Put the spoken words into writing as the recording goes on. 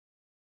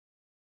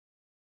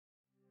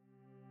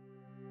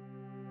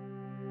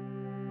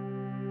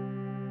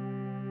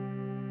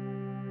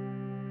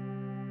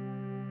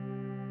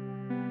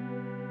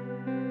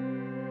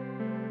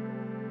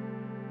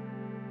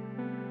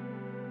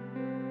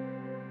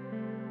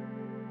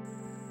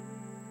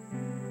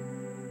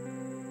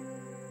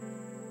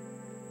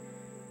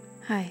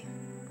Hi,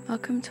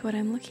 welcome to What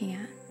I'm Looking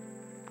At.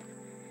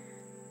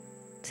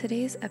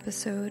 Today's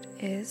episode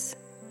is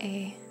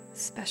a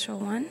special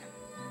one,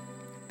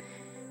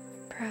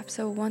 perhaps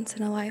a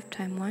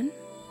once-in-a-lifetime one.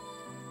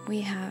 We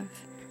have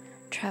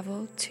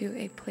traveled to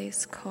a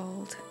place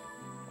called,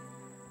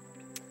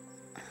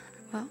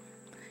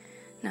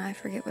 now I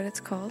forget what it's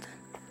called.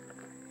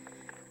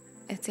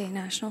 It's a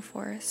national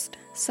forest,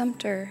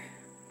 Sumter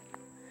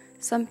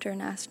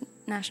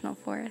National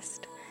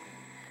Forest,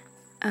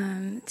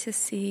 to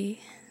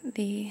see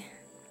the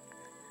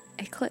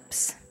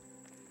eclipse,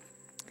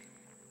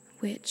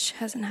 which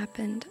hasn't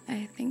happened,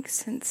 I think,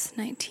 since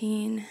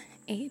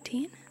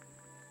 1918.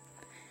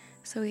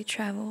 So we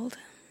traveled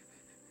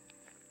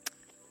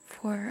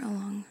for a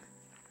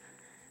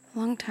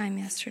long time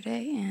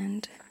yesterday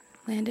and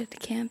landed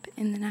camp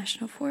in the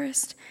national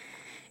forest,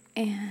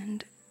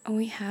 and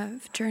we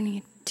have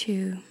journeyed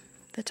to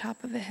the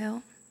top of a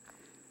hill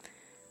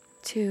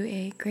to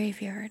a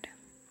graveyard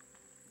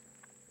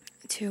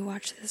to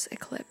watch this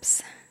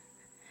eclipse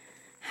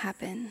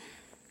happen.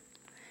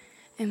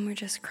 And we're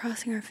just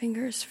crossing our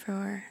fingers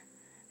for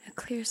a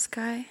clear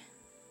sky.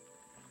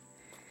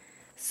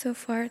 So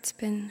far it's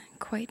been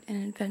quite an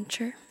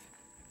adventure.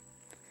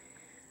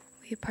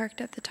 We parked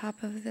at the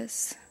top of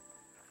this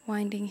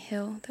winding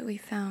hill that we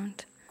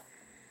found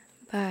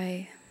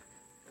by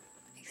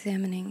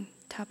examining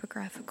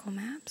topographical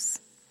maps.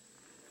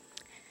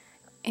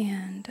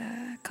 And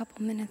a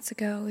couple minutes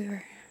ago we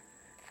were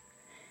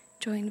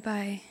joined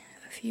by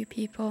a few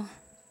people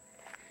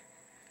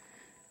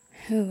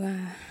who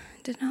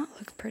did not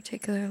look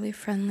particularly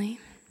friendly.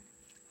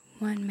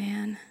 One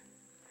man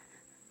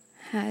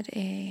had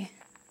an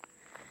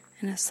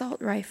assault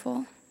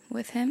rifle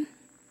with him,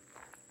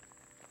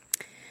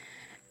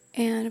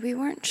 and we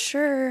weren't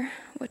sure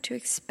what to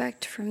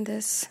expect from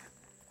this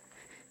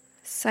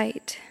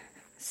site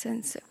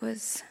since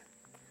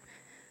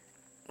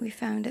we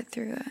found it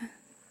through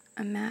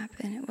a map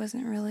and it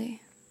wasn't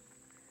really,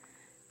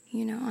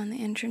 on the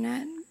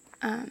internet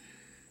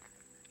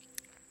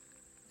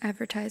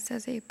advertised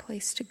as a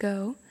place to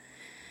go.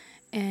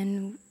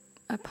 And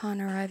upon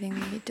arriving,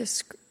 we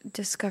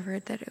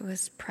discovered that it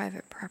was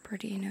private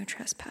property, no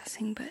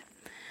trespassing. But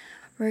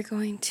we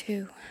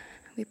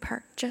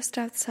parked just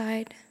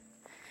outside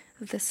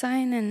of the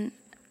sign, and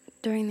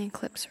during the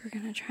eclipse, we're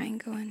going to try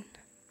and go in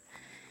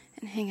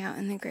and hang out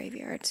in the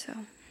graveyard. So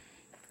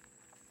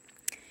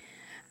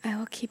I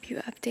will keep you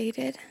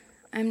updated.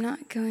 I'm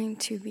not going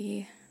to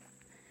be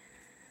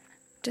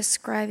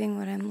describing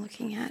what I'm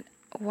looking at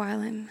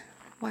while I'm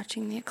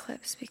watching the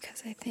eclipse,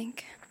 because I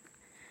think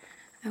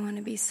I want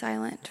to be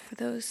silent for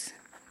those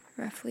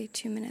roughly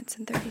 2 minutes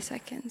and 30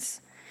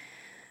 seconds.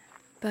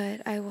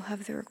 But I will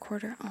have the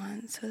recorder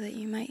on so that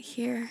you might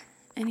hear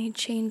any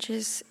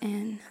changes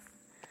in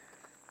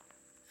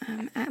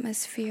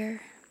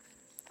atmosphere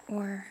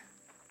or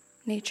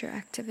nature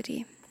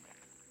activity.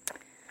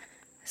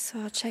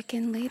 So I'll check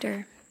in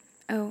later.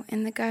 Oh,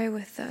 and the guy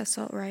with the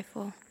assault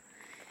rifle,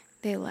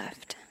 they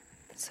left.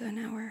 So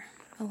now we're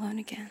alone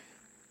again.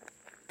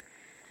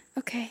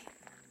 Okay.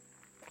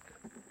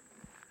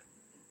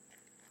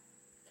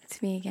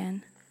 It's me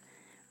again.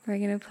 We're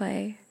going to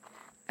play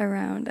a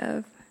round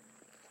of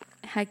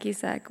hacky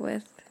sack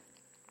with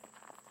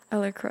a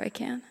LaCroix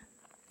can.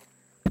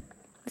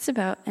 It's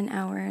about an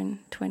hour and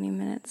 20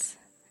 minutes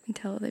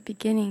until the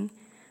beginning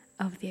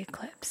of the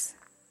eclipse.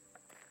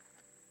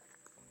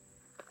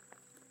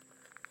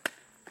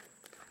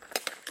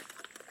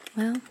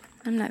 Well,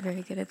 I'm not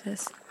very good at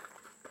this.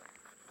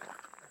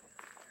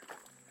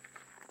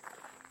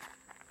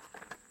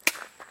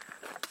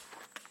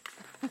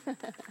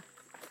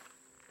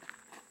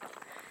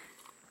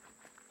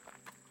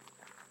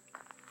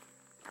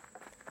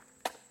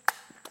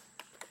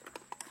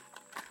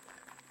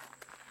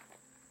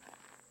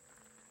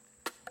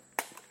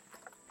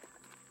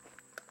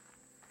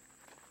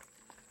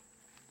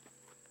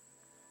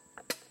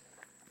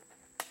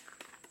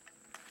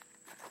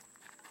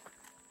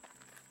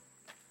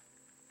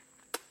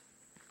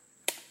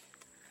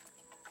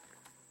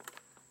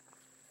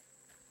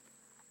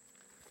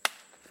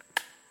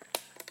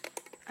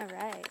 All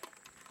right.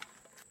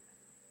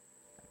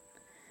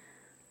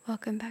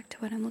 Welcome back to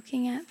What I'm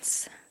Looking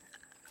At's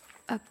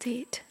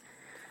update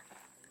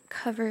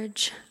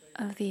coverage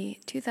of the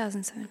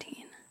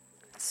 2017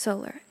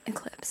 Solar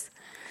Eclipse.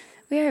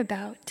 We are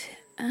about,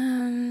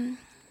 I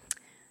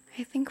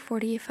think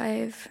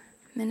 45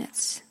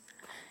 minutes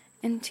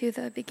into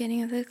the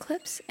beginning of the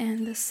eclipse,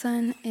 and the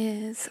sun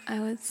is,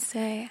 I would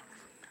say,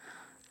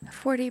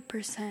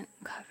 40%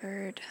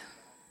 covered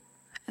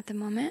at the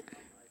moment.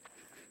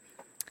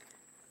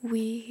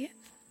 We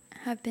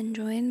have been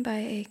joined by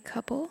a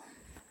couple,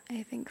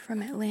 I think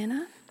from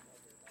Atlanta.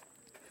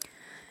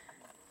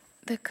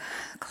 The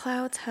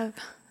clouds have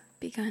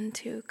begun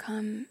to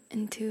come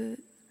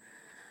into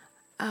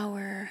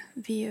our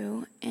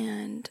view,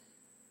 and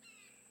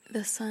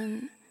the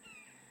sun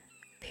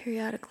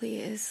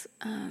periodically is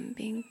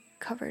being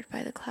covered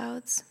by the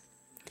clouds.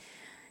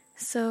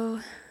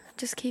 So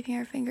just keeping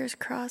our fingers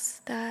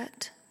crossed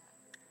that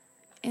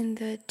in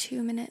the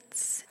 2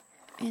 minutes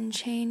and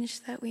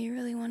change that we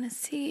really want to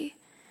see,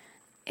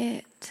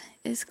 it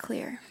is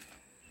clear.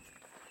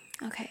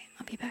 Okay,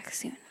 I'll be back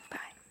soon. Bye.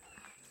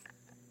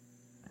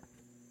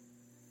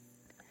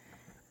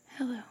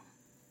 Hello.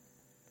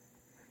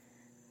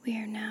 We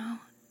are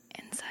now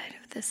inside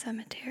of the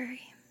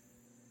cemetery,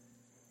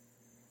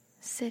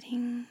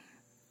 sitting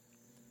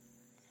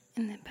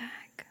in the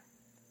back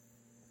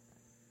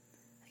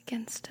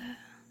against a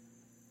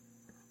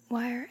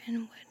wire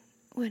and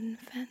wooden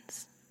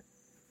fence.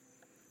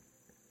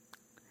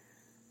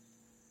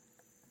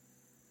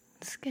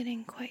 It's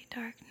getting quite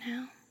dark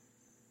now.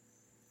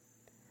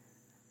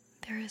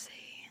 There is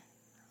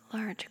a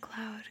large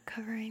cloud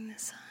covering the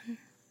sun.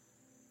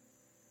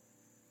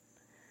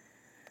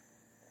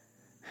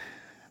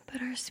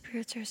 But our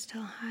spirits are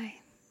still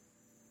high.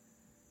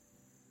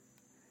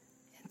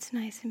 It's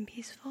nice and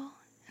peaceful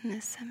in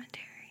this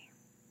cemetery.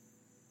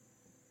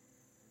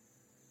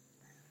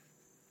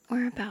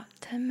 We're about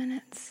 10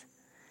 minutes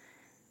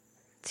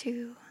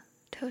to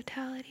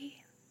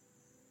totality.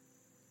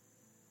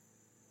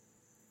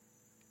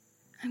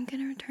 I'm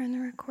going to turn the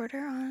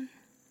recorder on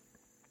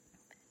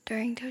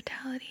during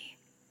totality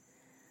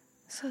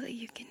so that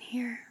you can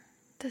hear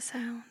the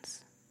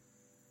sounds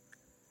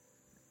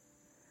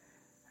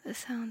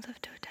of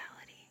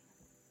totality.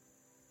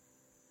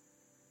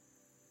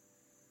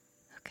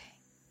 Okay.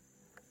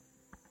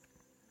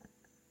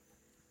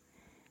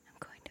 I'm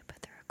going to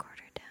put the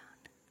recorder down.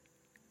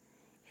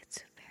 It's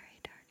very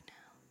dark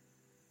now.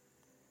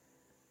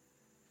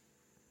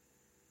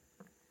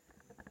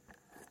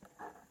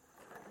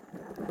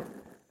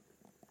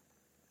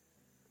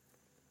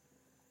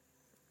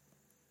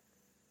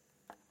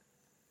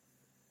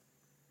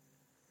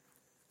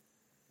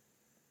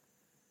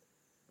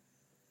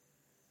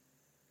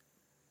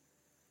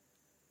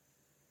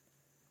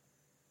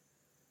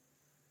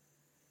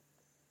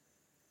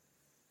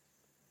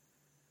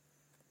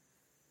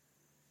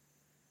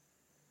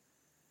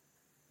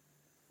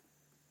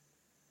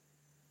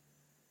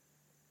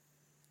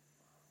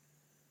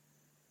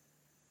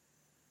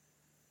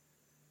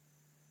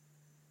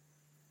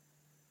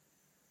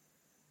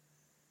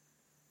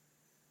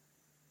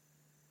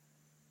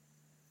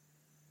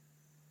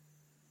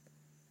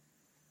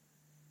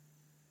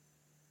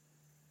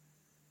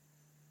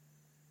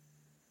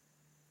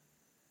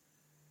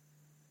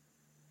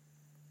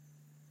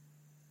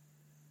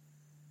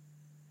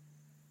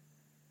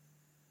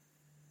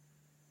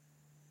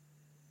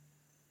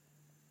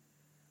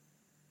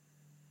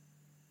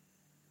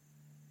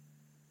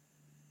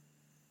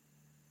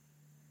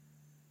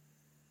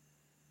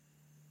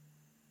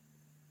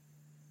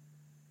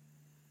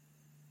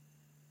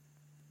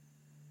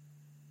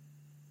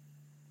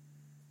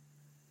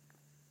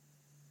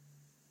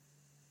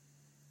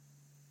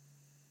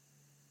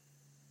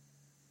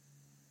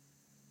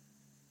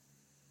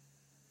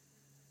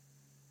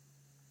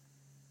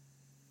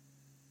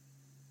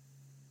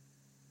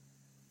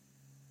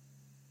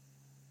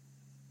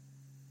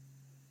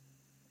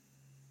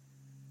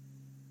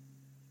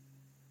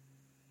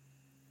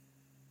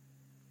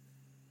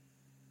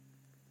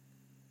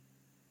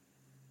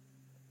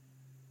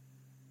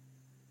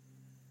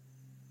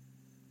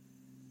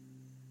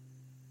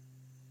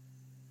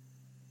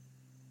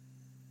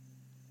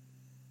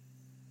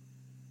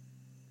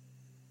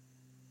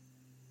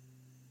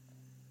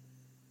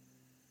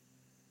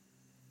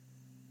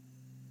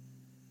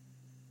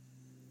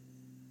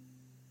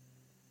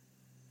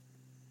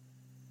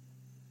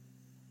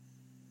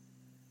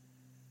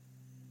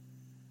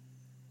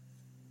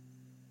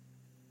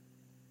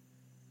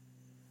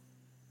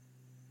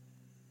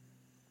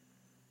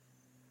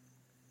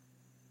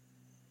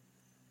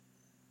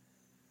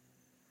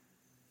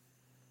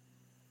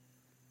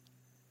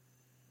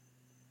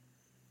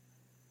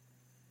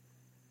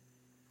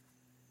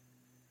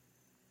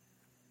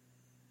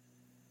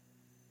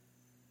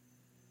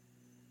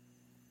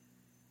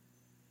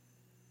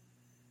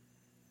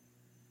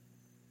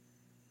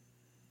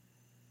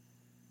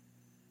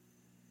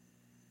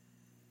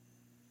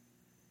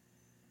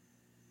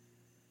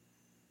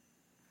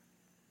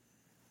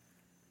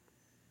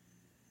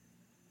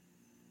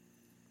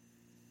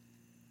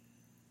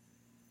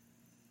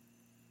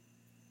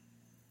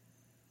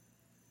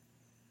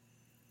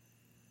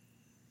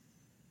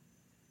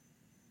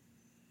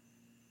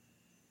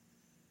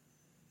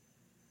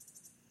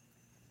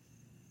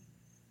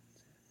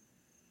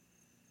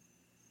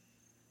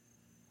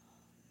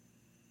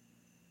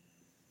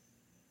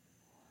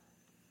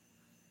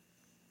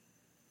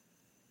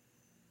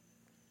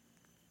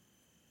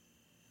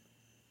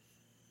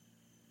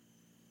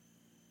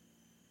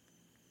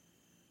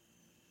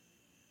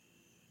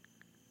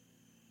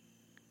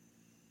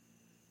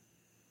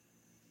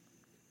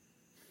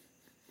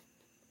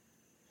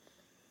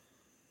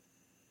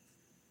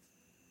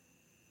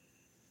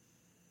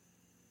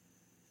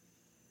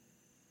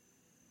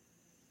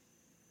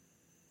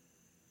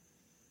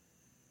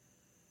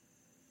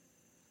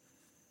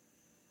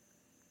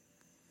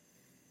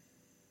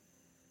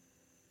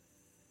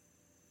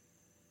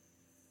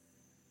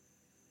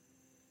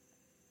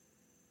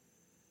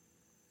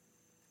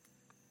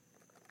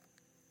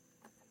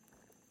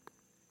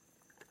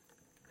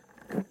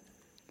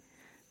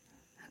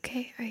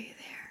 Okay, are you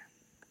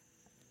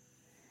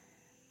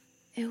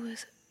there? It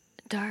was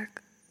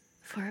dark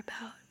for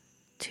about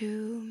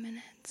 2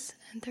 minutes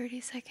and 30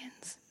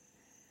 seconds,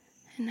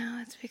 and now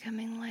it's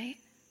becoming light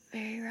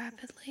very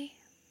rapidly.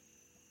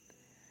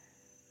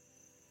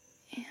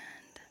 And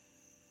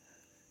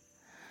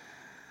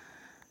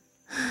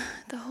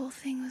the whole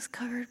thing was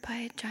covered by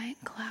a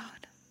giant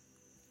cloud,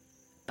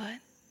 but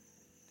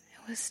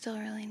it was still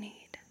really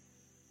neat.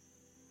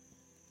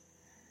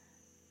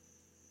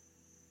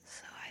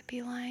 So I'd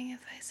be lying if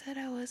I said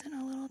I wasn't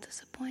a little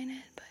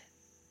disappointed, but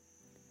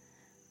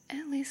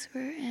at least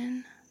we're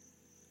in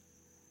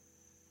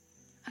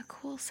a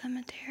cool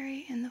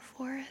cemetery in the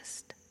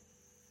forest.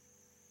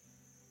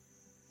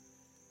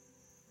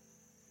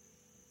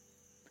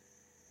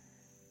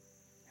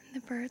 And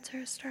the birds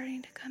are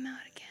starting to come out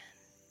again.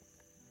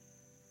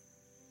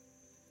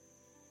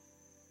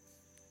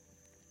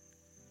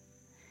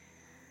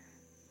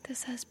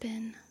 This has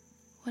been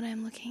What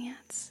I'm Looking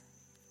At's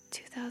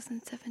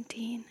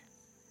 2017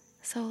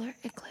 Solar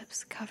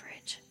Eclipse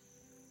coverage.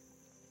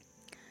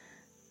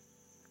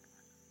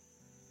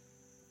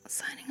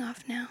 Signing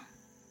off now.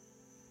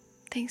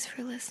 Thanks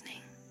for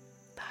listening.